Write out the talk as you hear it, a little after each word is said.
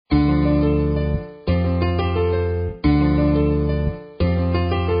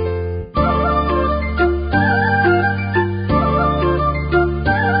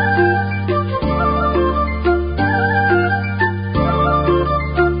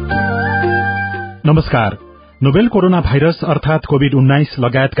नमस्कार। Novel corona virus अर्थात कोविड-19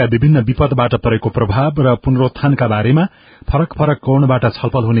 लगायतका विभिन्न विपदबाट परेको प्रभाव र पुनरोत्थानका बारेमा फरक फरक कोणबाट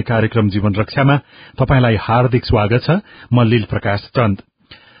छलफल हुने कार्यक्रम जीवन रक्षामा तपाईंलाई हार्दिक स्वागत छ। म लील प्रकाश चन्द।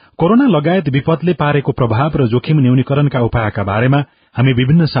 कोरोना लगायत विपदले पारेको प्रभाव र जोखिम न्यूनीकरणका उपायका बारेमा हामी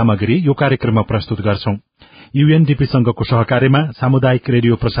विभिन्न सामग्री यो कार्यक्रममा प्रस्तुत गर्छौं। यूएनडीपी संघको सहकार्यमा सामुदायिक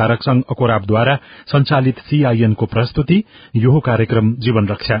रेडियो प्रसारक संघ अकोराबद्वारा संचालित सीआईएन को प्रस्तुति यो कार्यक्रम जीवन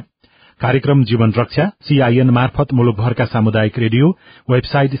रक्षा। कार्यक्रम जीवन रक्षा सीआईएन मार्फत मुलुकभरका सामुदायिक रेडियो,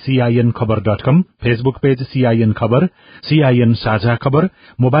 वेबसाइट CINखबर.com, फेसबुक पेज सीआईएन खबर, सीआईएन साझा खबर,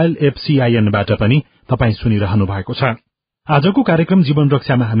 मोबाइल एप सीआईएनबाट पनि तपाई सुनिरहनु भएको छ। आजको कार्यक्रम जीवन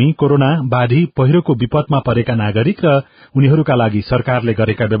रक्षामा हामी कोरोना, बाढ़ी, पहिरोको विपदमा परेका नागरिक र उनीहरूका लागि सरकारले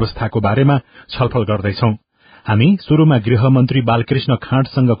गरेका व्यवस्थाको बारेमा छलफल गर्दैछौं। हामी शुरूमा गृहमन्त्री बालकृष्ण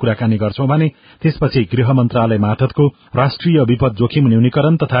खाँडसँग कुराकानी गर्छौं भने त्यसपछि गृह मन्त्रालय मार्फतको राष्ट्रिय विपद जोखिम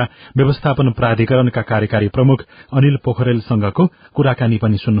न्यूनीकरण तथा व्यवस्थापन प्राधिकरणका कार्यकारी प्रमुख अनिल पोखरेलसँगको कुराकानी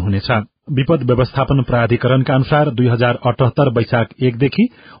पनि सुन्नुहुनेछ। विपद व्यवस्थापन प्राधिकरणका अनुसार 2078 वैशाख 1 देखि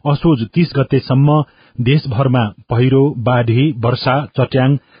असोज 30 गतेसम्म देशभरमा पहिरो, बाढ़ी, वर्षा,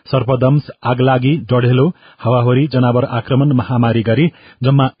 चट्याङ, सर्पदंश, आगलागी, डढेलो, हावाहुरी, जनावर आक्रमण, महामारी गरी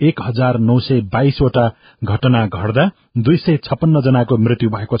जम्मा 1922 वटा घटना घट्दा 256 जनाको मृत्यु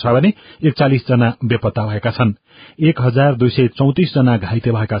भएको छ भने 41 जना बेपत्ता भएका छन्। 1234 जना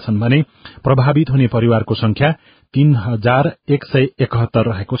घाइते भएका छन् भने प्रभावित हुने परिवारको संख्या 3171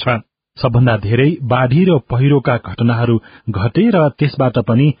 रहेको छ। सबभन्दा धेरै बाढ़ी र पहिरोका घटनाहरू घटे र त्यसबाट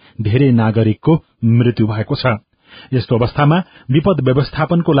पनि धेरै नागरिकको मृत्यु भएको छ। यस्तो अवस्थामा विपद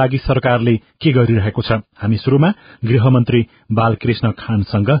व्यवस्थापनको लागि सरकारले के गरिरहेको छ? हामी शुरूमा गृहमन्त्री बालकृष्ण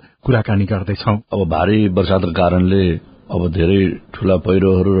खाँडसँग कुराकानी गर्दैछौं। अब भारी वर्षाको कारणले अब धेरै ठूला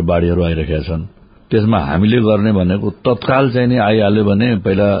पहिरोहरू र बाढ़ीहरू आइरहेका छन्। त्यसमा हामीले गर्ने भनेको तत्काल चाहिँ नि आइहाल्यो भने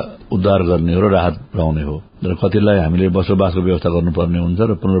पहिला उद्धार गर्ने हो र राहत पुर्याउने हो। र कतिलाई हामीले बसोबासको व्यवस्था गर्नुपर्ने हुन्छ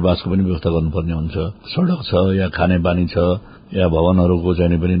र पुनर्वासको पनि व्यवस्था गर्नुपर्ने हुन्छ। सड़क छ या खानेपानी छ या भवनहरूको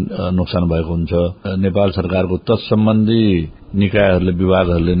चाहिँ पनि नोक्सान भएको हुन्छ। नेपाल सरकारको तत्सम्बन्धी निकायहरूले,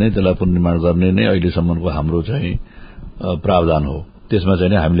 विभागहरूले नै त्यसलाई पुनर्निर्माण गर्ने नै अहिलेसम्मको हाम्रो चाहिँ प्रावधान हो। त्यसमा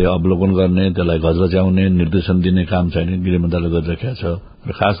चाहिँ हामीले अवलोकन गर्ने, त्यसलाई घचघच्याउने, निर्देशन दिने काम चाहिँ गृह मन्त्रालयले गरिरहेको छ।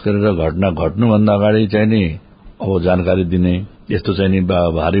 र खास गरेर घटना घट्नुभन्दा अगाडि चाहिँ नि अब जानकारी दिने, यस्तो चाहिँ नि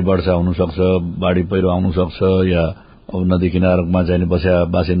भारी वर्षा हुन सक्छ, बाढ़ी पहिरो आउन सक्छ या अब नदी किनारमा चाहिँ बसेका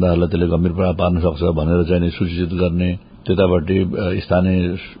बासिन्दाहरूलाई त्यसले गम्भीर प्रभाव पार्न सक्छ भनेर चाहिँ सूचित गर्ने। त्यतापट्टि स्थानीय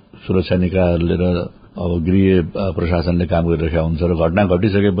सुरक्षा निकायहरूले र अब गृह प्रशासनले काम गरिरहेका हुन्छ र घटना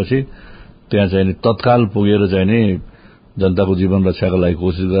घटिसकेपछि त्यहाँ चाहिँ तत्काल पुगेर चाहिँ नि जनताको जीवन रक्षाको लागि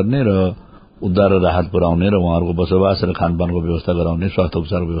कोशिश गर्ने र उद्धार र राहत पुर्याउने र उहाँहरूको बसोबास र खानपानको व्यवस्था गराउने, स्वास्थ्य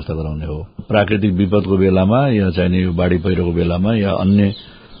उपचारको व्यवस्था गराउने हो। प्राकृतिक विपदको बेलामा या चाहिँ बाढ़ी पहिरोको बेलामा या अन्य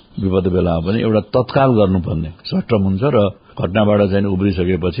विपदको बेलामा पनि एउटा तत्काल गर्नुपर्ने सट्टम हुन्छ र घटनाबाट चाहिँ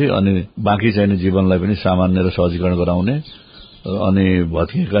उब्रिसकेपछि अनि बाँकी चाहिँ जीवनलाई पनि सामान्य र सहजीकरण गराउने अनि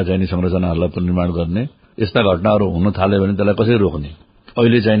भत्किएका चाहिँ संरचनाहरूलाई पुनर्निर्माण गर्ने। यस्ता घटनाहरू हुन थाल्यो भने त्यसलाई कसरी रोक्ने?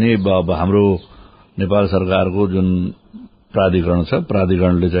 अहिले चाहिँ नि हाम्रो नेपाल सरकारको जुन प्राधिकरण छ,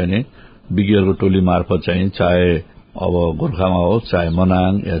 प्राधिकरणले चाहिँ नि विज्ञहरूको टोली मार्फत चाहिँ चाहे अब गोर्खामा होस्, चाहे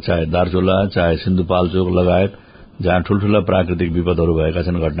मनाङ या चाहे दार्चुला, चाहे सिन्धुपाल्चोक लगायत जहाँ ठूल्ठूला प्राकृतिक विपदहरू भएका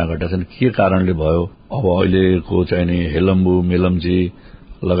छन्, घटना घटेका छन्, के कारणले भयो, अब अहिलेको चाहिँ नि हेलम्बु, मेलम्ची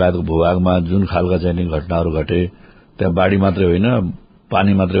लगायतको भूभागमा जुन खालका चाहिँ नि घटनाहरू घटे, त्यहाँ बाढ़ी मात्रै होइन,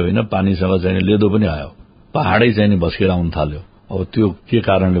 पानी मात्रै होइन, पानीसँग चाहिँ लेदो पनि आयो, पहाड़ै चाहिँ भस्केर आउन थाल्यो। अब त्यो के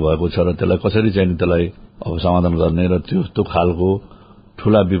कारणले भएको छ र त्यसलाई कसरी चाहिँ त्यसलाई अब समाधान गर्ने र त्यो खालको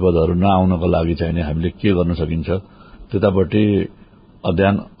ठूला विपदहरू नआउनको लागि चाहिँ हामीले के गर्न सकिन्छ त्यतापट्टि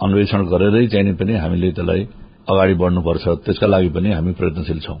अध्ययन अन्वेषण गरेरै चाहिँ पनि हामीले त्यसलाई अगाडि बढ्नुपर्छ। त्यसका लागि पनि हामी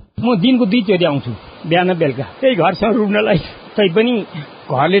प्रयत्नशील छौं। म दिनको 2 चोटि आउँछु, बिहान बेलुका। त्यही घरसँग रुड्नलाई तै पनि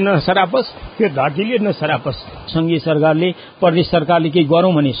घरले नसरापोस्, त्यो धरतीले नसरापोस्। संघीय सरकारले, प्रदेश सरकारले केही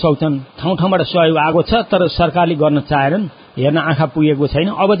गरौं भने सक्छन्। ठाउँ ठाउँबाट सहयोग आएको छ तर सरकारले गर्न चाहेनन्। हेर्न आँखा पुगेको छैन।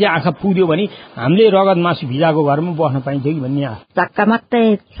 अब चाहिँ आँखा पुग्यो भने हामीले रगत मासु भिजाको घरमा बस्न पाइन्छ कि भन्ने चक्का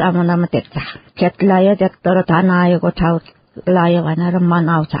मात्रै सामुनामा टेक्छ। खेत लायो त्यत्रो धान आएको ठाउँ लायो भनेर मन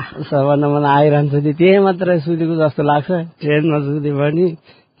आउँछ। सबभन्दा मन आइरहन्छ। त्यही मात्रै सुतेको जस्तो लाग्छ। ट्रेनमा सुते पनि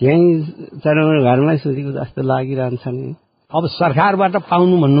त्यही चराउने घरमै सुतेको जस्तो लागिरहन्छ नि। अब सरकारबाट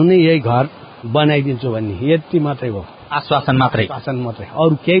पाउनु भन्नु नै यही घर बनाइदिन्छु भन्ने यति मात्रै हो। आश्वासन मात्रै,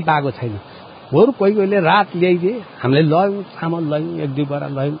 अरू केही पाएको छैन। बरु कोही कोहीले रात ल्याइदिए, हामीले लयौं, चामल लयौं, 1-2 बरा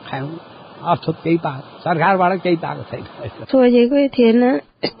लयौं, खायौं। अर्थात केही पाएको सरकारबाट केही पाएको छैन। सोचेकै थिएन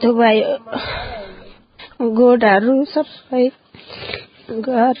यस्तो भयो। गोडाहरू सबै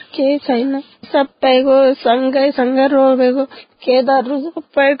घर केही छैन, सबैको सँगै रोपेको खेतहरू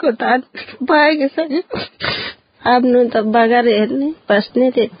सबैको धान पाएको छैन। आफ्नो त बगाएर हेर्ने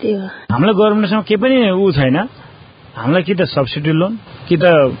बस्ने त्यति हो। हामीलाई गभर्मेन्टसँग केही पनि ऊ छैन। हामीलाई कि त सब्सिडी लोन कि त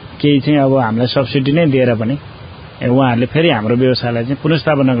केही चाहिँ अब हामीलाई सब्सिडी नै दिएर पनि उहाँहरूले फेरि हाम्रो व्यवसायलाई चाहिँ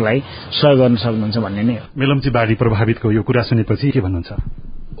पुनर्स्थापनाको लागि सहयोग गर्न सक्नुहुन्छ भन्ने नै हो। मेलम्ची बाढी प्रभावितको यो कुरा सुनेपछि के भन्नुहुन्छ?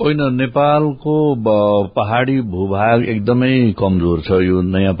 होइन, नेपालको पहाड़ी भूभाग एकदमै कमजोर छ। यो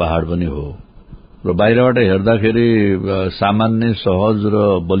नयाँ पहाड़ पनि हो र बाहिरबाट हेर्दाखेरि सामान्य सहज र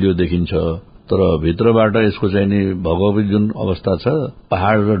बलियो देखिन्छ, तर भित्रबाट यसको चाहिँ नि भौगोलिक जुन अवस्था छ,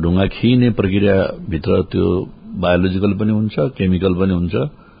 पहाड़ र ढुङ्गा खिने प्रक्रिया भित्र त्यो बायोलोजिकल पनि हुन्छ, केमिकल पनि हुन्छ,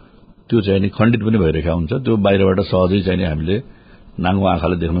 त्यो चाहिँ नि खण्डित पनि भइरहेको हुन्छ। त्यो बाहिरबाट सहजै चाहिँ नि हामीले नाङ्गो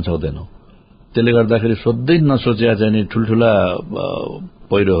आँखाले देख्न सक्दैनौं। त्यसले गर्दाखेरि सोध्दै नसोचेका चाहिँ नि ठूल्ठूला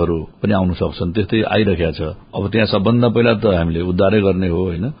पहिरोहरू पनि आउन सक्छन्। त्यस्तै आइरहेको छ। अब त्यहाँ सबभन्दा पहिला त हामीले उद्धारै गर्ने हो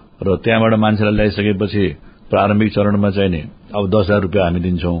हैन, र त्यहाँबाट मान्छेलाई ल्याइसकेपछि प्रारम्भिक चरणमा चाहिँ नि अब 10,000 रुपियाँ हामी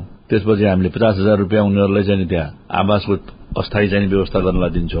दिन्छौं। त्यसपछि हामीले 50,000 रुपियाँ उनीहरूलाई चाहिँ नि त्यहाँ आवासको अस्थायी चाहिँ व्यवस्था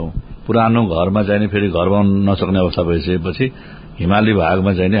गर्नलाई दिन्छौं। पुरानो घरमा चाहिँ फेरि घर बनाउन नसक्ने अवस्था भइसकेपछि हिमाली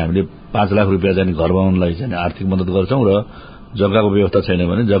भागमा चाहिँ हामीले 5 लाख रुपियाँ चाहिँ घर बनाउनलाई चाहिँ आर्थिक मद्दत गर्छौं र जग्गाको व्यवस्था छैन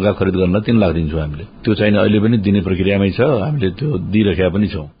भने जग्गा खरिद गर्नलाई 3 लाख दिन्छौं हामीले। त्यो चाहिँ अहिले पनि दिने प्रक्रियामै छ, हामीले त्यो दिइरहेका पनि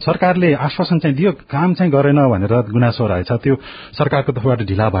छौं। सरकारले आश्वासन चाहिँ दियो, काम चाहिँ गरेन भनेर गुनासो रहेछ। त्यो सरकारको तर्फबाट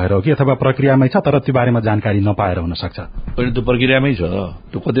ढिला भएर हो कि अथवा प्रक्रियामै छ तर त्यो बारेमा जानकारी नपाएर हुन सक्छ? पनि त्यो प्रक्रियामै छ।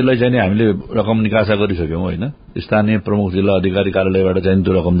 त्यो कतिलाई चाहिँ हामीले रकम निकासा गरिसक्यौं हैन। स्थानीय प्रमुख जिल्ला अधिकारी कार्यालयबाट चाहिँ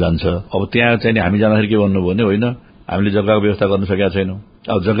त्यो रकम जान्छ। अब त्यहाँ चाहिँ हामी जाँदाखेरि के भन्नुभयो भने होइन, हामीले जग्गाको व्यवस्था गर्न सकेका छैनौं।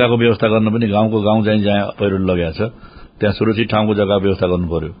 अब जग्गाको व्यवस्था गर्न पनि गाउँको गाउँ चाहिँ जहाँ पहिरो लगेको छ त्यहाँ सुरक्षित ठाउँको जग्गाको व्यवस्था गर्नु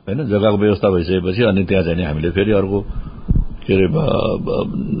पर्यो हैन। जग्गाको व्यवस्था भइसकेपछि अनि त्यहाँ चाहिँ हामीले फेरि अर्को के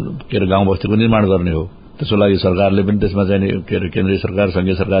अरे गाउँ बस्तीको निर्माण गर्ने हो। त्यसको लागि सरकारले पनि त्यसमा चाहिँ के अरे केन्द्रीय सरकार,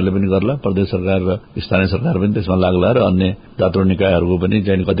 संघीय सरकारले पनि गर्ला, प्रदेश सरकार र स्थानीय सरकार पनि त्यसमा लाग्ला र अन्य दात्रु निकायहरूको पनि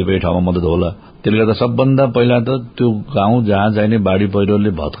चाहिँ कतिपय ठाउँमा मद्दत होला। त्यसले गर्दा सबभन्दा पहिला त त्यो गाउँ जहाँ चाहिँ बाढी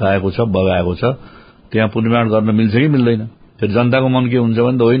पहिरोले भत्काएको छ, बगाएको छ, त्यहाँ पुनर्निर्माण गर्न मिल्छ कि मिल्दैन। फेरि जनताको मन के हुन्छ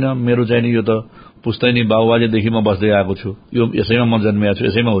भने त होइन, मेरो चाहिँ यो त पुस्तैनी बाबुबाजेदेखि म बस्दै आएको छु, यो यसैमा म जन्मिएको छु,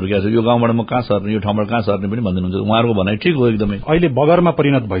 यसैमा हुर्किएको छु, यो गाउँबाट म कहाँ सर्ने, यो ठाउँबाट कहाँ सर्ने पनि भन्दिनुहुन्छ। उहाँहरूको भनाइ ठिक हो एकदमै। अहिले बगरमा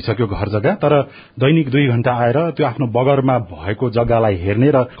परिणत भइसक्यो घर जग्गा, तर दैनिक 2 घण्टा आएर त्यो आफ्नो बगरमा भएको जग्गालाई हेर्ने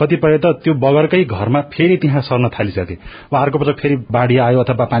र कतिपय त त्यो बगरकै घरमा फेरि त्यहाँ सर्न थालिसके। अर्को पटक फेरि बाढी आयो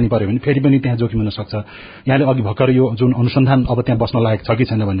अथवा पानी पर्यो भने फेरि पनि त्यहाँ जोखिम हुन सक्छ। यहाँले अघि भर्खर यो जुन अनुसन्धान अब त्यहाँ बस्न लायक छ कि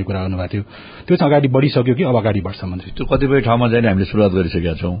छैन भन्ने कुरा गर्नुभएको थियो, त्यो चाहिँ अगाडि बढिसक्यो कि अब अगाडि बढ्छ मन्त्री? त्यो कतिपय ठाउँमा चाहिँ हामीले सुरुवात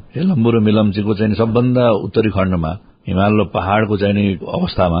गरिसकेका छौं। हेलम्बु र मेलम्चीको चाहिँ सबभन्दा उत्तरी खण्डमा हिमाल र पहाड़को चाहिँ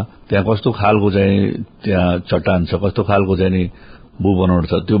अवस्थामा त्यहाँ कस्तो खालको चाहिँ त्यहाँ चट्टान छ, कस्तो खालको चाहिँ भूबनोट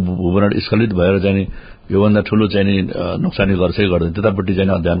छ, त्यो भूबनोट स्खलित भएर चाहिँ योभन्दा ठूलो चाहिँ नोक्सानी गर्छै गर्दैन, त्यतापट्टि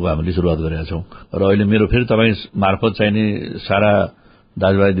चाहिँ अध्ययनको हामीले सुरुवात गरेका छौं। र अहिले मेरो फेरि तपाईँ मार्फत चाहिँ सारा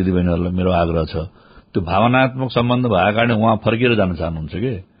दाजुभाइ दिदीबहिनीहरूलाई मेरो आग्रह छ, त्यो भावनात्मक सम्बन्ध भएको कारण उहाँ फर्किएर जान चाहनुहुन्छ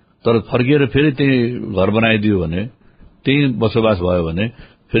कि, तर फर्किएर फेरि त्यही घर बनाइदियो भने, त्यही बसोबास भयो भने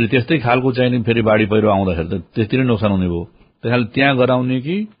फेरि त्यस्तै खालको चाहिँ फेरि बाढी पहिरो आउँदाखेरि त त्यति नै नोक्सान हुने भयो। त्यसैले त्यहाँ गराउने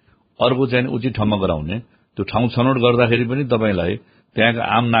कि अर्को चाहिँ उचित ठाउँमा गराउने, त्यो ठाउँ छनौट गर्दाखेरि पनि तपाईलाई त्यहाँका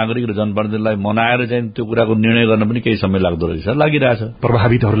आम नागरिक र जनप्रतिनिधिलाई मनाएर चाहिँ त्यो कुराको निर्णय गर्न पनि केही समय लाग्दो रहेछ, लागिरहेछ।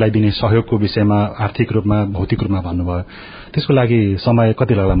 प्रभावितहरूलाई दिने सहयोगको विषयमा आर्थिक रूपमा, भौतिक रूपमा भन्नुभयो, त्यसको लागि समय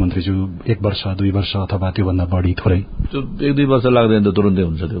कति लाग्ला मन्त्रीज्यू? 1 वर्ष, 2 वर्ष अथवा त्योभन्दा बढी थोरै? त्यो 1-2 वर्ष लाग्दैन, त तुरुन्तै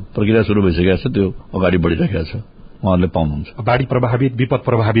हुन्छ। त्यो प्रक्रिया सुरु भइसकेको छ, त्यो अगाडि बढिरहेको छ, उहाँहरूले पाउनुहुन्छ। बाढी प्रभावित, विपद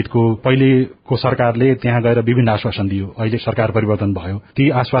प्रभावितको पहिलेको सरकारले त्यहाँ गएर विभिन्न आश्वासन दियो, अहिले सरकार परिवर्तन भयो, ती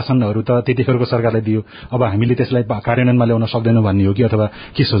आश्वासनहरू त त्यतिखेरको सरकारले दियो, अब हामीले त्यसलाई कार्यान्वयनमा ल्याउन सक्दैनौं भन्ने हो कि अथवा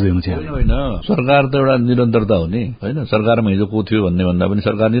के सोच्दै हुनुहुन्छ? होइन, सरकार त एउटा निरन्तरता हो नि हैन। सरकारमा हिजो को थियो भन्ने भन्दा पनि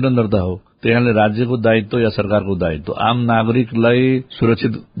सरकार निरन्तरता हो। त्यसैले राज्यको दायित्व या सरकारको दायित्व आम नागरिकलाई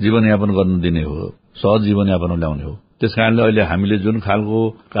सुरक्षित जीवनयापन गर्न दिने हो, सहज जीवनयापन ल्याउने हो। त्यसकारणले अहिले हामीले जुन खालको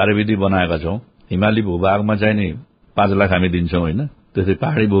कार्यविधि बनाएका छौं, हिमाली भूभागमा चाहिँ नि 5 लाख हामी दिन्छौं हैन, त्यसै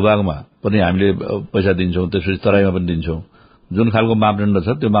पहाड़ी भूभागमा पनि हामीले पैसा दिन्छौं, त्यसपछि तराईमा पनि दिन्छौं। जुन खालको मापदण्ड छ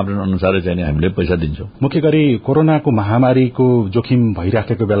त्यो मापदण्ड अनुसारै चाहिँ हामीले पैसा दिन्छौं। मुख्य गरी कोरोनाको महामारीको जोखिम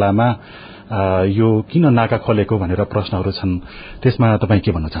भइराखेको बेलामा यो किन नाका खोलेको भनेर प्रश्नहरू छन्, त्यसमा तपाईँ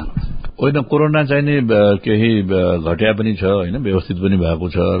के भन्न चाहनुहुन्छ? होइन, कोरोना चाहिँ नि केही घट्या पनि छ हैन, व्यवस्थित पनि भएको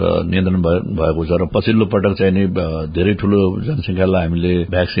छ र नियन्त्रण भएको छ र पछिल्लो पटक चाहिँ नि धेरै ठूलो जनसंख्यालाई हामीले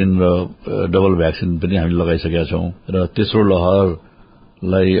भ्याक्सिन र डबल भ्याक्सिन पनि हामीले लगाइसकेका छौं र तेस्रो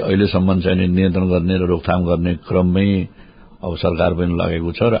लहरलाई अहिलेसम्म चाहिँ नि नियन्त्रण गर्ने र रोकथाम गर्ने क्रममै अब सरकार पनि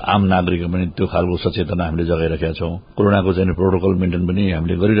लागेको छ र आम नागरिक पनि त्यो खालको सचेतना हामीले जगाइरहेका छौं। कोरोनाको चाहिँ प्रोटोकल मेन्टेन पनि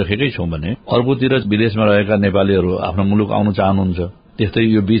हामीले गरिरहेकै छौं भने अर्कोतिर विदेशमा रहेका नेपालीहरू आफ्नो मुलुक आउन चाहनुहुन्छ त्यस्तै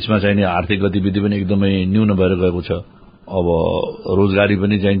यो बीचमा चाहिने आर्थिक गतिविधि पनि एकदमै न्यून भएर गएको छ। अब रोजगारी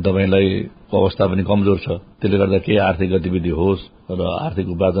पनि चाहिँ तपाईलाई अवस्था पनि कमजोर छ, त्यसले गर्दा केही आर्थिक गतिविधि होस् र आर्थिक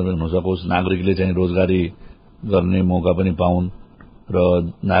उपार्जन हुन सकोस्, नागरिकले चाहिँ रोजगारी गर्ने मौका पनि पाउन् र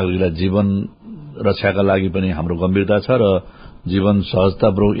नागरिकलाई जीवन रक्षाका लागि पनि हाम्रो गम्भीरता छ र जीवन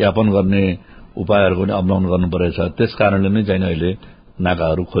सहजतापूर्वक यापन गर्ने उपायहरू पनि अवलम्बन गर्नुपर्छ। त्यस कारणले नै चाहिँ अहिले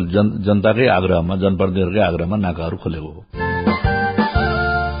नाकाहरू जनताकै आग्रहमा, जनप्रतिनिधिहरूकै आग्रहमा नाकाहरू खोलेको हो।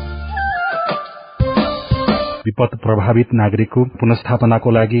 विपद प्रभावित नागरिकको पुनस्थापनाको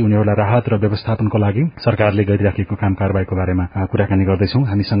लागि, उनीहरूलाई राहत र व्यवस्थापनको लागि सरकारले गरिराखेको काम कारबाहीको बारेमा कुराकानी गर्दैछौं।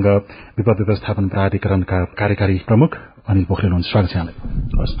 हामीसँग विपद व्यवस्थापन प्राधिकरणका कार्यकारी प्रमुख अनिल पोखरेल हुनुहुन्छ। स्वागत छ यहाँलाई।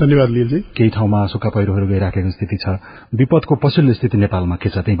 धन्यवाद लिलजी। केही ठाउँमा सुक्खा पहिरोहरू गइराखेको स्थिति छ, विपदको पछिल्लो स्थिति नेपालमा के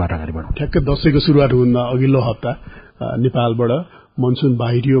छ, त्यहीबाट अगाडि बढौँ। ठ्याक्कै दशैंको शुरूआत हुनुभन्दा अघिल्लो हप्ता नेपालबाट मनसुन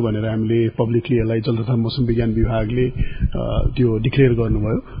बाहिरियो भनेर हामीले पब्लिकली यसलाई जल तथा मौसम विज्ञान विभागले त्यो डिक्लेयर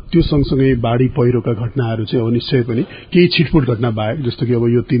गर्नुभयो। त्यो सँगसँगै बाढ़ी पहिरोका घटनाहरू चाहिँ अब निश्चय पनि केही छिटपुट घटना बाहेक, जस्तो कि अब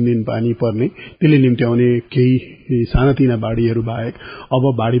यो 3 दिन पानी पर्ने त्यसले निम्ति आउने केही सानातिना बाढ़ीहरू बाहेक अब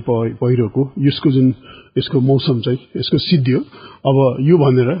बाढ़ी पहिरोको यसको मौसम चाहिँ यसको सिद्धियो। अब यो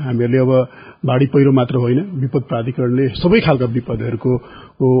भनेर हामीहरूले अब बाढ़ी पहिरो मात्र होइन, विपद प्राधिकरणले सबै खालका विपदहरूको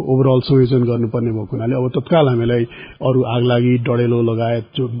ओभरअल संयोजन गर्नुपर्ने भएको हुनाले अब तत्काल हामीलाई अरू आगलागी, डढेलो लगायत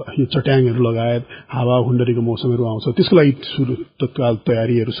जो चट्याङहरू लगायत हावा हुण्डरीको मौसमहरू आउँछ त्यसको लागि तत्काल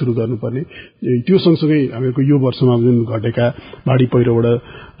तयारीहरू शुरू गर्नुपर्ने। त्यो सँगसँगै हामीहरूको यो वर्षमा जुन घटेका बाढ़ी पहिरोबाट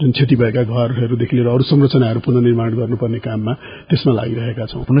जुन क्षति भएका घरहरूदेखि लिएर अरू संरचनाहरू पुनर्निर्माण गर्नुपर्ने काममा त्यसमा लागिरहेका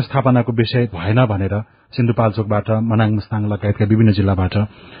छौं। पुनर्स्थापनाको विषय भएन भनेर सिन्धुपाल्चोकबाट, मनाङ मुस्ताङ लगायतका विभिन्न जिल्लाबाट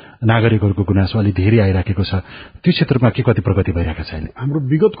नागरिकहरूको गुनासो अलि धेरै आइराखेको छ। त्यो क्षेत्रमा के कति प्रगति भइरहेको छ? हाम्रो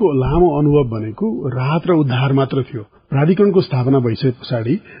विगतको लामो अनुभव भनेको राहत र उद्धार मात्र थियो। प्राधिकरणको स्थापना भइसके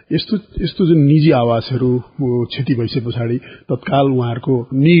पछाडि यस्तो जुन निजी आवासहरू क्षति भइसके पछाडि तत्काल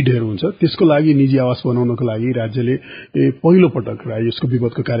उहाँहरूको निडहरू हुन्छ, त्यसको लागि निजी आवास बनाउनको लागि राज्यले पहिलो पटक यसको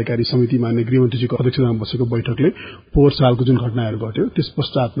विगतको कार्यकारी समिति मान्य गृहमन्त्रीजीको अध्यक्षतामा बसेको बैठकले पोहोर सालको जुन घटनाहरू घट्यो त्यस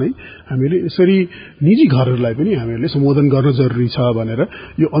पश्चात नै हामीले यसरी निजी घरहरूलाई पनि हामीहरूले सम्बोधन गर्न जरुरी छ भनेर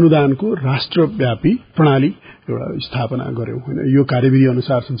यो अनुदानको राष्ट्रव्यापी प्रणाली एउटा स्थापना गर्यौं हैन। यो कार्यविधि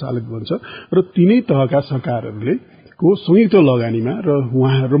अनुसार सञ्चालित हुन्छ र तीनै तहका सरकारहरूले को संयुक्त लगानीमा र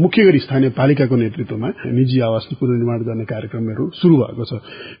उहाँहरू मुख्य गरी स्थानीय पालिकाको नेतृत्वमा निजी आवास पुनर्निर्माण गर्ने कार्यक्रमहरू शुरू भएको छ।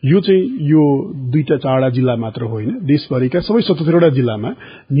 यो चाहिँ यो 2-4 जिल्ला मात्र होइन, देशभरिका सबै 77 जिल्लामा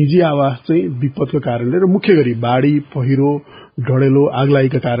निजी आवास चाहिँ विपदको कारणले र मुख्य गरी बाढ़ी, पहिरो, डढेलो,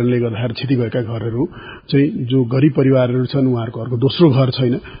 आगलागीका कारणले गर्दाखेरि क्षति भएका घरहरू चाहिँ जो गरीब परिवारहरू छन्, उहाँहरूको अर्को दोस्रो घर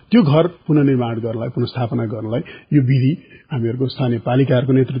छैन, त्यो घर पुनर्निर्माण गर्नलाई, पुनर्स्थापना गर्नलाई यो विधि हामीहरूको स्थानीय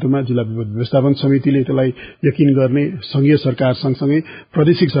पालिकाहरूको नेतृत्वमा जिल्ला विपद व्यवस्थापन समितिले त्यसलाई यकिन गर्ने, संघीय सरकार सँगसँगै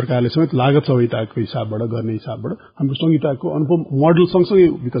प्रादेशिक सरकारले समेत लागत संहिताको हिसाबबाट गर्ने हिसाबबाट हाम्रो संहिताको अनुपम मोडल सँगसँगै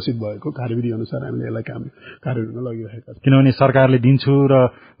विकसित भएको कार्यविधि अनुसार हामीले यसलाई कार्यान्वयनमा लगिरहेका छौं। किनभने सरकारले दिन्छु र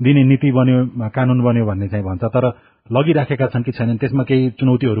दिने नीति बन्यो, कानून बन्यो भन्ने चाहिँ भन्छ, तर लगिराखेका छन् कि छैनन्, त्यसमा केही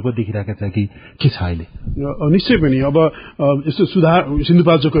चुनौतीहरू पो देखिरहेका छ कि के छ अहिले? निश्चय पनि अब यस्तो सुधार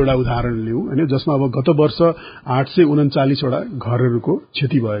सिन्धुपाल्चोकको एउटा उदाहरण लिउँ हैन, जसमा अब गत वर्ष 839 वटा घरहरूको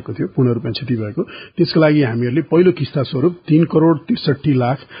क्षति भएको थियो, पूर्ण रूपमा क्षति भएको। त्यसको लागि हामीहरूले पहिलो किस्ता स्वरूप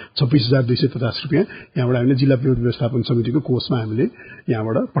 3,63,26,250 रुपियाँ यहाँबाट हामीले जिल्ला विपद व्यवस्थापन समितिको कोषमा हामीले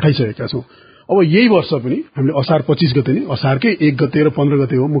यहाँबाट पठाइसकेका छौं। अब यही वर्ष पनि हामीले असार 25 गते नै, असारकै 1 गते र 15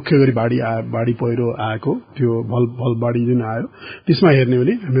 गते हो मुख्य गरी बाढ़ी पहिरो आएको त्यो भल बाढ़ी जुन आयो, त्यसमा हेर्ने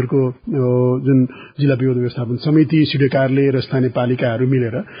भने हामीहरूको जुन जिल्ला विपद व्यवस्थापन समिति, सिडे र स्थानीय पालिकाहरू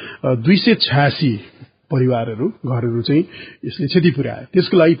मिलेर 286 परिवारहरू, घरहरू चाहिँ यसले क्षति पुर्यायो।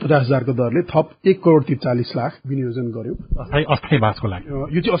 त्यसको लागि 50,000 को दरले थप 1,43,00,000 विनियोजन गर्यो अस्थायी बासको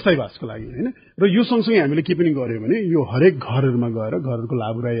लागि। यो चाहिँ अस्थायी बासको लागि हैन। र यो सँगसँगै हामीले के पनि गर्यो भने यो हरेक घरहरूमा गएर घरहरूको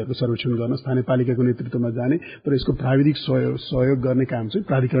लाभग्राहीहरूको सर्वेक्षण गर्न स्थानीय पालिकाको नेतृत्वमा जाने, तर यसको प्राविधिक सहयोग गर्ने काम चाहिँ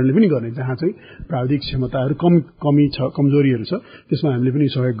प्राधिकरणले पनि गर्ने। जहाँ चाहिँ प्राविधिक क्षमताहरू कमी छ, कमजोरीहरू छ, त्यसमा हामीले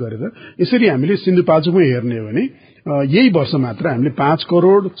पनि सहयोग गरेर यसरी हामीले सिन्धुपाल्चोकमै हेर्ने हो भने यही वर्ष मात्र हामीले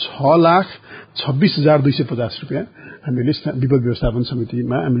 5,06,26,250 रुपियाँ हामीले विपद व्यवस्थापन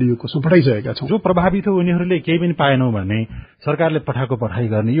समितिमा हामीले यो कोषमा पठाइसकेका छौं। जो प्रभावित हो उनीहरूले केही पनि पाएनौ भने सरकारले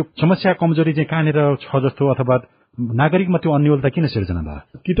पठाई गर्ने, यो समस्या कमजोरी चाहिँ कहाँनिर छ जस्तो, अथवा नागरिकमा त्यो अन्योलता किन सिर्जना भयो?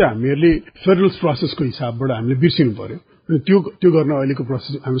 कि त हामीहरूले फेडरल प्रोसेसको हिसाबबाट हामीले बिर्सिनु पर्यो। त्यो गर्न अहिलेको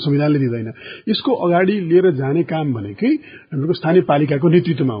प्रोसेस हाम्रो संविधानले दिँदैन। यसको अगाडि लिएर जाने काम भनेकै हाम्रो स्थानीय पालिकाको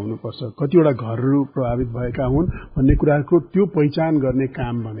नेतृत्वमा हुनुपर्छ। कतिवटा घरहरू प्रभावित भएका हुन् भन्ने कुराको त्यो पहिचान गर्ने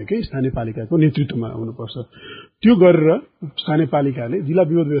काम भनेकै स्थानीय पालिकाको नेतृत्वमा हुनुपर्छ। त्यो गरेर स्थानीय पालिकाले जिल्ला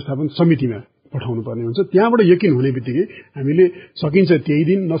विपद व्यवस्थापन समितिमा पठाउनु पर्ने हुन्छ। त्यहाँबाट यकिन हुने बित्तिकै हामीले सकिन्छ त्यही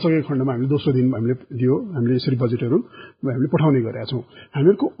दिन, नसकेको खण्डमा हामीले दोस्रो दिन हामीले हामीले यसरी बजेटहरू हामीले पठाउने गरेका छौँ।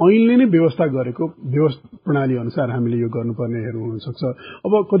 हामीहरूको ऐनले नै व्यवस्था गरेको प्रणाली अनुसार हामीले यो गर्नुपर्नेहरू हुनसक्छ।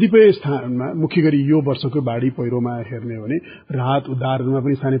 अब कतिपय स्थानमा मुख्य गरी यो वर्षको बाढी पहिरोमा हेर्ने हो भने राहत उद्धारमा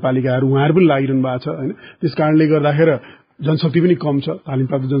पनि स्थानीय पालिकाहरू उहाँहरू पनि लागिरहनु भएको छ होइन। त्यस कारणले गर्दाखेरि जनशक्ति पनि कम छ,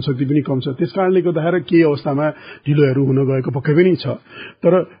 तालिमप्राप्त जनशक्ति पनि कम छ। त्यस कारणले गर्दाखेरि केही अवस्थामा ढिलोहरू हुन गएको पक्कै पनि छ।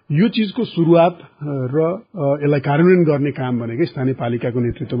 तर यो चिजको सुरुवात र यसलाई कार्यान्वयन गर्ने काम भनेकै स्थानीय पालिकाको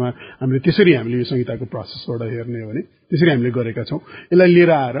नेतृत्वमा हामीले यो संहिताको प्रोसेसबाट हेर्ने हो भने त्यसरी हामीले गरेका छौँ। यसलाई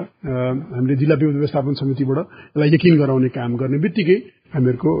लिएर आएर हामीले जिल्ला विपद व्यवस्थापन समितिबाट यसलाई यकिन गराउने काम गर्ने बित्तिकै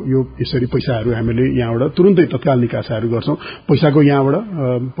हामीहरूको यो यसरी पैसाहरू हामीले यहाँबाट तुरुन्तै तत्काल निकासाहरू गर्छौँ। पैसाको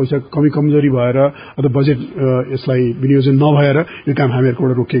यहाँबाट पैसा कमी कमजोरी भएर अथवा बजेट यसलाई विनियोजन नभएर यो काम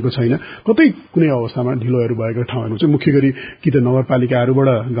हामीहरूकोबाट रोकिएको छैन। कतै कुनै अवस्थामा ढिलोहरू भएको ठाउँहरू चाहिँ मुख्य गरी कि त नगरपालिकाहरूबाट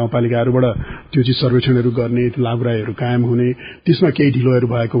गाउँपालिकाहरूबाट त्यो चिज सर्वेक्षणहरू गर्ने, लाभराईहरू कायम हुने, त्यसमा केही ढिलोहरू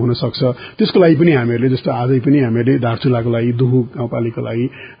भएको हुन सक्छ। त्यसको लागि पनि हामीहरूले जस्तो आजै पनि हामीले दार्चुलाको लागि दुहु गाउँपालिकाको लागि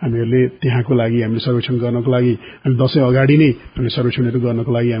हामीहरूले त्यहाँको लागि हामीले सर्वेक्षण गर्नको लागि हामी दशैं अगाडि नै हामीले सर्वेक्षणहरू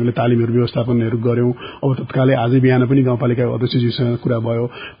गर्नको लागि हामीले तालिमहरू व्यवस्थापनहरू गर्यौं। अब तत्कालै आजै बिहान पनि गाउँपालिका अध्यक्षज्यूसँग कुरा भयो।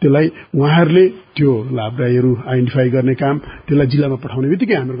 त्यसलाई उहाँहरूले त्यो लाभदायीहरू आइडेन्टिफाई गर्ने काम त्यसलाई जिल्लामा पठाउने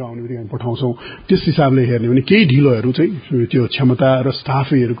बित्तिकै हाम्रो आउने बित्तिकै हामी पठाउँछौँ। त्यस हिसाबले हेर्ने भने केही ढिलोहरू चाहिँ त्यो क्षमता र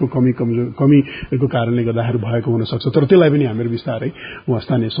स्टाफहरूको कमीको कारणले गर्दाखेरि भएको हुन सक्छ। तर त्यसलाई पनि हामीहरू बिस्तारै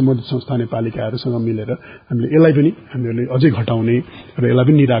स्थानीय सम्बन्धित संस्थानीय पालिकाहरूसँग मिलेर हामीले यसलाई पनि हामीहरूले अझै घटाउने र यसलाई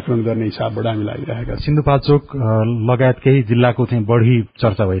पनि निराकरण गर्ने हिसाबबाट हामी लागिरहेका छौँ। सिन्धुपाल्चोक लगायत केही जिल्लाको चाहिँ बढी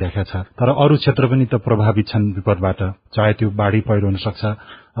चर्चा भइरहेको छ। तर अरू क्षेत्र पनि त प्रभावित छन् विपदबाट, चाहे त्यो बाढी पहिरो हुन सक्छ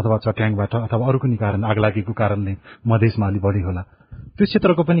अथवा चट्याङबाट अथवा अरू कुनै कारण आगलागीको कारणले मधेसमा अलि बढी होला। त्यो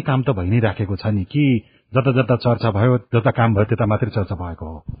क्षेत्रको पनि काम त भइ नै राखेको छ नि, कि जता जता चर्चा भयो जता काम भयो त्यता मात्रै चर्चा भएको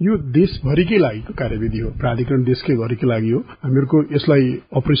हो? यो देशभरिकै लागिको कार्यविधि हो, प्राधिकरण देशकै भरिकै लागि हो। हामीहरूको यसलाई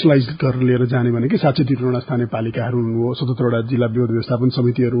अपरेसनलाइज गरेर लिएर जाने भनेकै 753 स्थानीय पालिकाहरू हुनु हो, 77वटा जिल्ला विपद व्यवस्थापन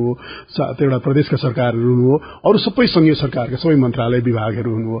समितिहरू हो, 7वटा प्रदेशका सरकारहरू हुनु हो, अरू सबै संघीय सरकारका सबै मन्त्रालय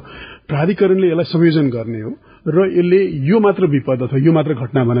विभागहरू हुनु हो। प्राधिकरणले यसलाई संयोजन गर्ने हो र यसले यो मात्र विपद अथवा यो मात्र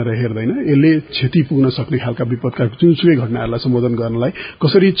घटना भनेर हेर्दैन। यसले क्षति पुग्न सक्ने खालका विपदका जुनसुकै घटनाहरूलाई सम्बोधन गर्नलाई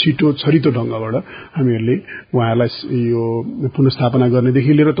कसरी छिटो छरितो ढंगबाट हामीहरूले उहाँहरूलाई यो पुनर्स्थापना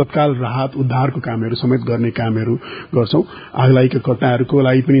गर्नेदेखि लिएर तत्काल राहत उद्धारको कामहरू समेत गर्ने कामहरू गर्छौं। आगलागीका घटनाहरूको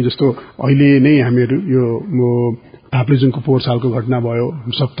लागि पनि जस्तो अहिले नै हामीहरू यो ताप्लेजुङको पोहोर सालको घटना भयो,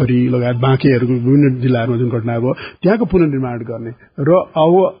 सप्तरी लगायत बाँकेहरूको विभिन्न जिल्लाहरूमा जुन घटना भयो त्यहाँको पुनर्निर्माण गर्ने र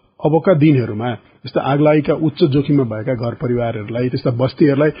अबका दिनहरूमा जस्तो आगलागीका उच्च जोखिममा भएका घर परिवारहरूलाई, त्यस्ता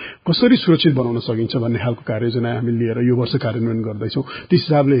बस्तीहरूलाई कसरी सुरक्षित बनाउन सकिन्छ भन्ने खालको कार्ययोजना हामी लिएर यो वर्ष कार्यान्वयन गर्दैछौँ। त्यस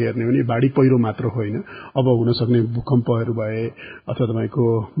हिसाबले हेर्ने भने बाढी पहिरो मात्र होइन, अब हुन सक्ने भूकम्पहरू भए अथवा तपाईँको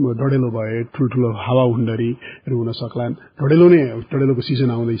डढेलो भए, ठुल्ठुलो हावा हुण्डरीहरू हुन सक्लान्। डढेलोको सिजन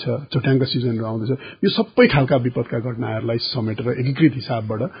आउँदैछ, चट्याङका सिजनहरू आउँदैछ। यो सबै खालका विपदका घटनाहरूलाई समेटेर एकीकृत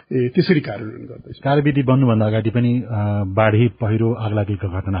हिसाबबाट त्यसरी कार्यान्वयन गर्दैछ। कार्यविधि बन्नुभन्दा अगाडि पनि बाढी पहिरो आगलागीका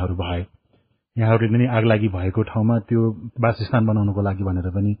घटनाहरू भए। यहाँहरूले पनि आगलागी भएको ठाउँमा त्यो वासस्थान बनाउनको लागि भनेर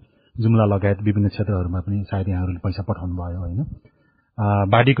पनि जुम्ला लगायत विभिन्न क्षेत्रहरूमा पनि सायद यहाँहरूले पैसा पठाउनु भयो होइन?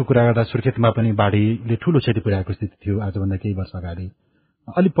 बाढीको कुरा गर्दा सुर्खेतमा पनि बाढीले ठूलो क्षति पुर्याएको स्थिति थियो आजभन्दा केही वर्ष अगाडि।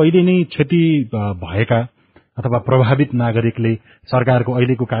 अलि पहिले नै क्षति भएका अथवा प्रभावित नागरिकले सरकारको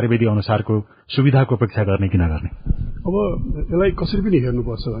अहिलेको कार्यविधि अनुसारको सुविधाको अपेक्षा गर्ने कि नगर्ने? अब यसलाई कसरी पनि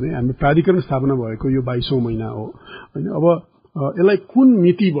हेर्नुपर्छ भने हामी प्राधिकरण स्थापना भएको यो 22औं महिना हो होइन? अब यसलाई कुन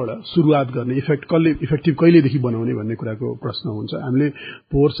मितिबाट सुरुवात गर्ने, इफेक्टिभ कहिलेदेखि बनाउने भन्ने कुराको प्रश्न हुन्छ। हामीले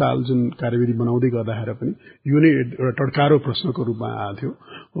पोहोर साल जुन कार्यविधि बनाउँदै गर्दाखेरि पनि यो नै एउटा टड्कारो प्रश्नको रूपमा आएको थियो।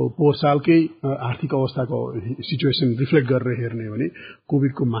 पोहोर सालकै आर्थिक अवस्थाको सिचुएसन रिफ्लेक्ट गरेर हेर्ने हो भने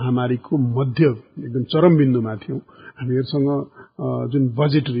कोभिडको महामारीको मध्य एकदम चरम बिन्दुमा थियौं। हामीहरूसँग जुन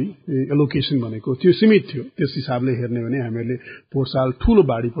बजेटरी एलोकेसन भनेको त्यो सीमित थियो। त्यस हिसाबले हेर्ने भने हामीहरूले पोहोर साल ठूलो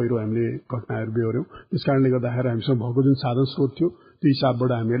बाढी पहिरो हामीले घटनाहरू बेहोर्यौं। त्यसकारणले गर्दाखेरि हामीसँग भएको जुन साधन स्रोत थियो त्यो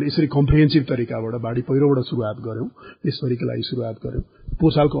हिसाबबाट हामीहरूले यसरी कम्प्रिहेन्सिभ तरिकाबाट बाढी पहिरोबाट सुरुवात गर्यौं, त्यसभरिको लागि सुरुवात गर्यौं।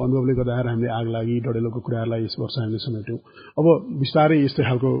 पोहोर सालको अनुभवले गर्दाखेरि हामीले आगलागी डढेलोको कुराहरूलाई यस वर्ष हामीले समेट्यौं। अब बिस्तारै यस्तै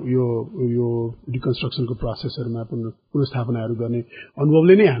खालको यो रिकन्स्ट्रक्सनको प्रोसेसहरूमा पुनर्स्थापनाहरू गर्ने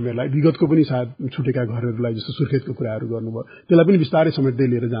अनुभवले नै हामीहरूलाई विगतको पनि सायद छुटेका घरहरूलाई जस्तो सुर्खेतको कुराहरू गर्नुभयो त्यसलाई पनि बिस्तारै समेट्दै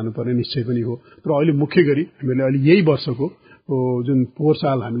लिएर जानुपर्ने निश्चय पनि हो। तर अहिले मुख्य गरी हामीले अहिले यही वर्षको जुन पोहोर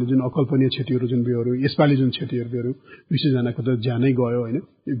साल हामीले जुन अकल्पनीय क्षतिहरू जुन बेहोर्यौं, यसपालि जुन क्षतिहरू बेहोर्यौं 200 जनाको त ज्यानै गयो होइन?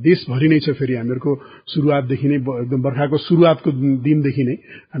 देशभरि नै छ। फेरि हामीहरूको सुरुवातदेखि नै एकदम बर्खाको सुरुवातको दिनदेखि नै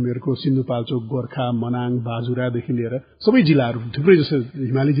हामीहरूको सिन्धुपाल्चोक, गोर्खा, मनाङ, बाजुरादेखि लिएर सबै जिल्लाहरू थुप्रै जस्तो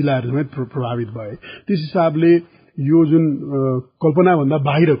हिमाली जिल्लाहरू समेत प्रभावित भए। त्यस हिसाबले यो जुन कल्पनाभन्दा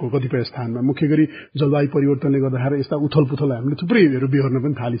बाहिरको कतिपय स्थानमा मुख्य गरी जलवायु परिवर्तनले गर्दाखेरि यस्ता उथलपुथल हामीले थुप्रैहरू बेहोर्न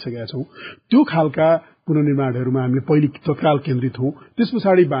पनि थालिसकेका छौं। त्यो खालका पुनर्निर्माणहरूमा हामीले पहिले तत्काल केन्द्रित हौं। त्यस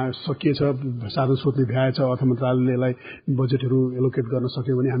पछाडि सकिएछ, साधन स्रोतले भ्याएछ, अर्थ मन्त्रालयलाई बजेटहरू एलोकेट गर्न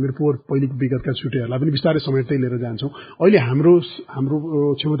सक्यो भने हामीहरू पोहोर पहिले विगतका छुट्टीहरूलाई पनि बिस्तारै समेट्दै लिएर जान्छौं। अहिले हाम्रो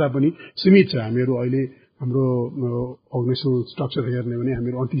क्षमता पनि सीमित छ। हामीहरू अहिले हाम्रो अर्गनाइजेसनल स्ट्रक्चर हेर्ने भने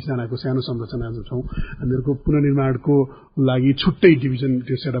हामीहरू 29 जनाको सानो संरचना छौं। हामीहरूको पुनर्निर्माणको लागि छुट्टै डिभिजन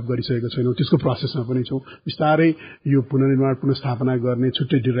त्यो सेटअप गरिसकेको छैनौं, त्यसको प्रोसेसमा पनि छौं। बिस्तारै यो पुनर्निर्माण पुनर्स्थापना गर्ने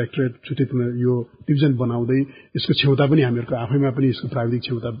छुट्टै डाइरेक्टरेट, छुट्टै यो डिभिजन बनाउँदै यसको क्षमता पनि हामीहरूको आफैमा पनि यसको प्राविधिक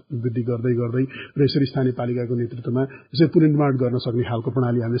क्षमता वृद्धि गर्दै गर्दै र यसरी स्थानीय पालिकाको नेतृत्वमा यसरी पुनर्निर्माण गर्न सक्ने खालको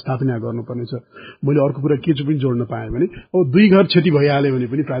प्रणाली हामीले स्थापना गर्नुपर्नेछ। मैले अर्को कुरा के पनि जोड्न पाएँ भने अब 2 घर क्षति भइहाल्यो भने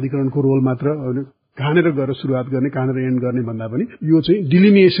पनि प्राधिकरणको रोल मात्र कहाँनिर गएर सुरुवात गर्ने, कहाँनिर एन्ड गर्ने भन्दा पनि यो चाहिँ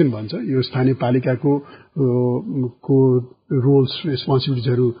डिलिमिनेसन भन्छ। यो स्थानीय पालिकाको रोल्स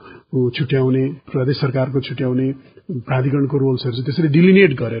रेस्पोन्सिबिलिटिजहरू छुट्याउने, प्रदेश सरकारको छुट्याउने, प्राधिकरणको रोल्सहरू चाहिँ त्यसरी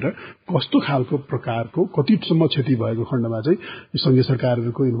डिलिनेट गरेर कस्तो खालको प्रकारको कतिसम्म क्षति भएको खण्डमा चाहिँ संघीय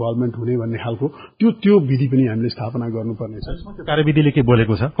सरकारहरूको इन्भल्भमेन्ट हुने भन्ने खालको त्यो विधि पनि हामीले स्थापना गर्नुपर्नेछ। त्यो कार्यविधिले के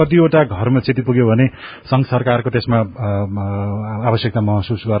बोलेको छ? कतिवटा घरमा क्षति पुग्यो भने संघ सरकारको त्यसमा आवश्यकता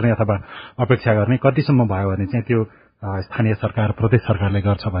महसुस गर्ने अथवा अपेक्षा गर्ने, कतिसम्म भयो भने चाहिँ त्यो स्थानीय सरकार, प्रदेश सरकारले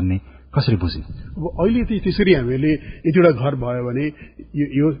गर्छ भन्ने कसरी बुझ्ने? अब अहिले त्यसरी हामीले यतिवटा घर भयो भने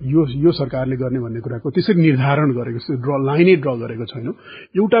यो सरकारले गर्ने भन्ने कुराको त्यसरी निर्धारण गरेको लाइनै ड्र गरेको छैनौं।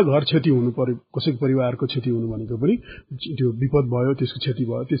 एउटा घर क्षति हुनु पर्यो, कसैको परिवारको क्षति हुनु भनेको पनि त्यो विपद भयो, त्यसको क्षति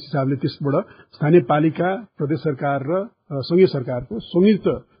भयो। त्यस हिसाबले त्यसबाट स्थानीय पालिका, प्रदेश सरकार र संघीय सरकारको संयुक्त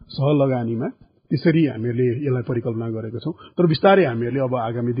सहलगानीमा त्यसरी हामीले यसलाई परिकल्पना गरेको छौं। तर बिस्तारै हामीहरूले अब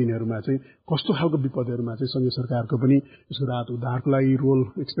आगामी दिनहरूमा चाहिँ कस्तो खालको विपदहरूमा चाहिँ संघीय सरकारको पनि यसको राहत उद्धारको लागि रोल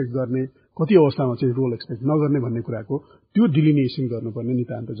एक्सपेक्ट गर्ने, कति अवस्थामा चाहिँ रोल एक्सपेक्ट नगर्ने भन्ने कुराको त्यो डिलिमिनेसन गर्नुपर्ने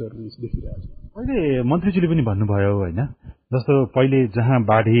नितान्त जरुरी देखिरहेको छ। अहिले मन्त्रीजीले पनि भन्नुभयो हैन, जस्तो पहिले जहाँ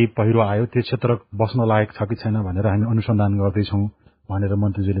बाढी पहिरो आयो त्यो क्षेत्र बस्न लायक छ कि छैन भनेर हामी अनुसन्धान गर्दैछौं भनेर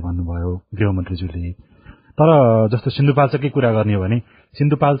मन्त्रीजीले भन्नुभयो, गृहमन्त्रीजीले। तर जस्तो सिन्धुपाल्चोकै कुरा गर्ने हो भने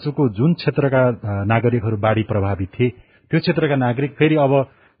सिन्धुपाल्चोको जुन क्षेत्रका नागरिकहरू बाढी प्रभावित थिए त्यो क्षेत्रका नागरिक फेरि अब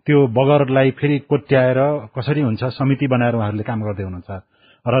त्यो बगरलाई फेरि कोट्याएर कसरी हुन्छ समिति बनाएर उहाँहरूले काम गर्दै हुनुहुन्छ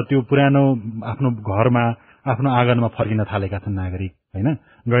र त्यो पुरानो आफ्नो घरमा आफ्नो आँगनमा फर्किन थालेका छन् नागरिक हैन।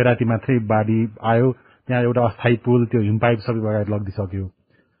 गैराती मात्रै बाढी आयो, त्यहाँ एउटा अस्थायी पुल, त्यो हिमपाइप सबै बगाएर लगिदिसक्यो।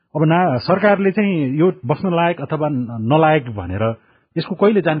 अब सरकारले चाहिँ यो बस्न लायक अथवा नलायक भनेर यसको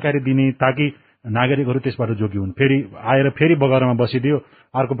कहिले जानकारी दिने ताकि नागरिकहरू त्यसबाट जोगी हुन्? फेरि आएर फेरि बगरमा बसिदियो,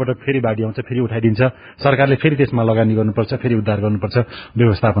 अर्को पटक फेरि बाढी आउँछ, फेरि उठाइदिन्छ, सरकारले फेरि त्यसमा लगानी गर्नुपर्छ, फेरि उद्धार गर्नुपर्छ,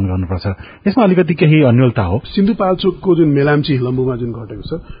 व्यवस्थापन गर्नुपर्छ। यसमा अलिकति केही अन्योलता हो। सिन्धुपाल्चोकको जुन मेलाम्ची हिलम्बुमा जुन घटेको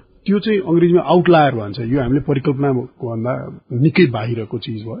छ त्यो चाहिँ अंग्रेजीमा आउटलायर भन्छ। यो हामीले परिकल्पनाको भन्दा निकै बाहिरको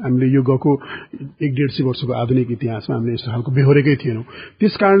चीज भयो। हामीले यो गएको 1-1.5 वर्षको आधुनिक इतिहासमा हामीले यस्तो खालको बेहोरेकै थिएनौं।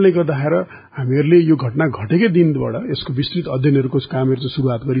 त्यसकारणले गर्दाखेरि हामीहरूले यो घटना घटेकै दिनबाट यसको विस्तृत अध्ययनहरूको कामहरू चाहिँ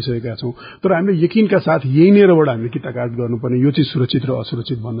सुरुवात गरिसकेका छौं। तर हामीले यकिनका साथ यहीँनिरबाट हामीले किताकाट गर्नुपर्ने यो चाहिँ सुरक्षित र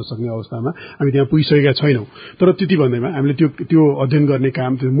असुरक्षित भन्न सक्ने अवस्थामा हामी त्यहाँ पुगिसकेका छैनौं। तर त्यति भन्दैमा हामीले त्यो अध्ययन गर्ने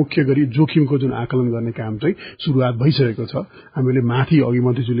काम, त्यो मुख्य गरी जोखिमको जुन आकलन गर्ने काम चाहिँ सुरुवात भइसकेको छ। हामीले माथि अघि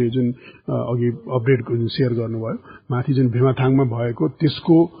मन्त्रीज्यूले जुन अघि अपडेटको जुन शेयर गर्नुभयो, माथि जुन भेमाथाङमा भएको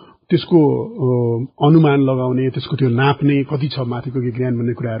त्यसको अनुमान लगाउने, त्यसको त्यो नाप्ने कति छ माथिको ज्ञान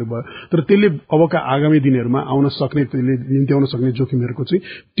भन्ने कुराहरू भयो। तर त्यसले अबका आगामी दिनहरूमा आउन सक्ने, त्यसले निम्त्याउन सक्ने जोखिमहरूको चाहिँ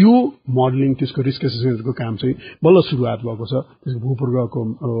त्यो मोडलिङ, त्यसको रिस्क एसेसमेन्टको काम चाहिँ बल्ल सुरुवात भएको छ। त्यसको भूपूर्वको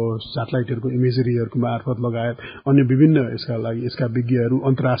स्याटेलाइटहरूको इमेजरीहरूको मार्फत लगायत अन्य विभिन्न यसका लागि यसका विज्ञहरू,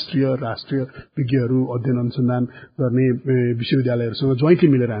 अन्तर्राष्ट्रिय राष्ट्रिय विज्ञहरू, अध्ययन अनुसन्धान गर्ने विश्वविद्यालयहरूसँग जोइन्टली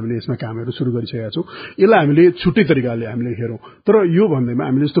मिलेर हामीले यसमा कामहरू सुरु गरिसकेका छौं। यसलाई हामीले छुट्टै तरिकाले हामीले हेरौं। तर यो भन्दैमा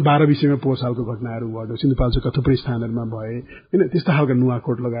हामीले जस्तो 12 विषयमा पोहोर सालको घटनाहरू भयो, सिन्धुपाल्चोकका थुप्रै स्थानहरूमा भए हैन, त्यस्ता खालका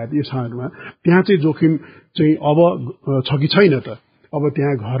नुवाकोट लगायत यो स्थानहरूमा त्यहाँ चाहिँ जोखिम चाहिँ अब छ कि छैन त, अब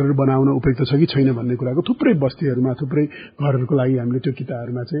त्यहाँ घरहरू बनाउन उपयुक्त छ कि छैन भन्ने कुराको थुप्रै बस्तीहरूमा, थुप्रै घरहरूको लागि हामीले त्यो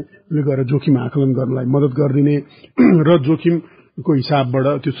किताबहरूमा चाहिँ गएर जोखिम आकलन गर्नलाई मद्दत गरिदिने र जोखिमको हिसाबबाट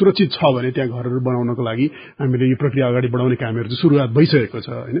त्यो सुरक्षित छ भने त्यहाँ घरहरू बनाउनको लागि हामीले यो प्रक्रिया अगाडि बढाउने कामहरू चाहिँ सुरुवात भइसकेको छ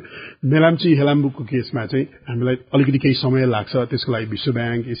हैन। मेलाम्ची हेलाम्बुको केसमा चाहिँ हामीलाई अलिकति केही समय लाग्छ। त्यसको लागि विश्व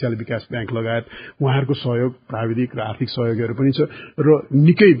बैंक, एसियाली विकास बैंक लगायत उहाँहरूको सहयोग, प्राविधिक र आर्थिक सहयोगहरू पनि छ र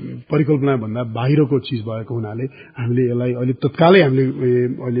निकै परिकल्पना भन्दा बाहिरको चीज भएको हुनाले हामीले यसलाई अहिले तत्कालै हामीले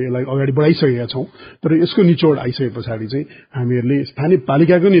अहिले यसलाई अगाडि बढाइसकेका छौं। तर यसको निचोड आइसके पछाडि चाहिँ हामीहरूले स्थानीय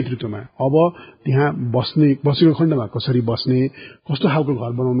पालिकाको नेतृत्वमा अब त्यहाँ बसेको खण्डमा कसरी बस्ने, कस्तो खालको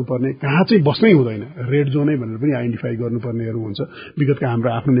घर बनाउनु पर्ने, कहाँ चाहिँ बस्नै हुँदैन, रेड जोनै भनेर पनि आइडेन्टिफाई गर्नुपर्नेहरू हुन्छ। विगतका हाम्रो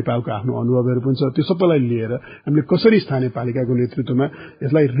आफ्नो नेपालको आफ्नो अनुभवहरू पनि छ। त्यो सबैलाई लिएर हामीले कसरी स्थानीय पालिकाको नेतृत्वमा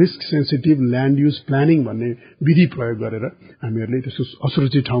यसलाई risk sensitive land use planning भन्ने विधि प्रयोग गरेर हामीहरूले त्यस्तो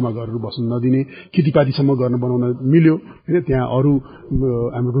असुरक्षित ठाउँमा घरहरू बस्न नदिने, खेतीपातीसम्म गर्न बनाउन मिल्यो होइन। त्यहाँ अरू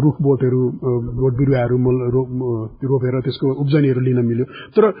हाम्रो रुख बोटहरू बोट बिरुवाहरू रोपेर त्यसको उब्जनीहरू लिन मिल्यो।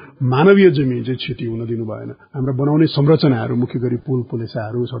 तर मानवीय जमिन चाहिँ क्षति हुन दिनु भएन। हाम्रा बनाउने संरचनाहरू मुख्य गरी पुल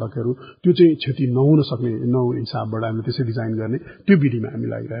पुलेसाहरू सड़कहरू त्यो चाहिँ क्षति नहुने हिसाबबाट हामीले त्यसै डिजाइन गर्ने त्यो विधिमा हामी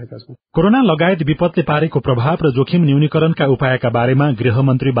लागिरहेका छौँ। कोरोना लगायत विपदले पारेको प्रभाव र जोखिम न्यूनीकरणका उपायका बारेमा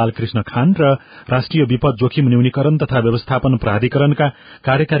गृहमन्त्री बालकृष्ण खान र राष्ट्रिय विपद जोखिम न्यूनीकरण तथा व्यवस्थापन प्राधिकरणका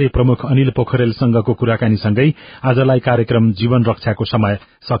कार्यकारी प्रमुख अनिल पोखरेलसँगको कुराकानीसँगै आजलाई कार्यक्रम जीवन रक्षाको समय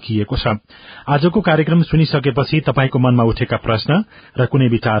सकिएको छ। आजको कार्यक्रम सुनिसकेपछि तपाईको मनमा उठेका प्रश्न र कुनै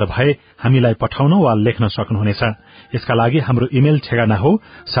विचार भए हामीलाई पठाउन वा लेख्न सक्नुहुनेछ। यसका लागि हाम्रो इमेल ठेगाना हो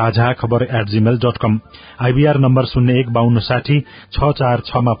saajhaKhabar@gmail.com। आईबीआर नम्बर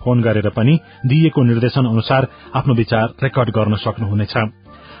 015260 मा फोन गरेर पनि दिइएको निर्देशन अनुसार आफ्नो विचार रेकर्ड गर्न सक्नुहुनेछ।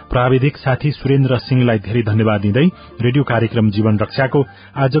 प्राविधिक साथी सुरेन्द्र सिंहलाई धेरै धन्यवाद दिँदै रेडियो कार्यक्रम जीवन रक्षाको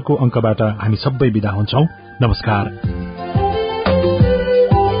आजको अंकबाट हामी सबै विदा हुन्छौं। नमस्कार।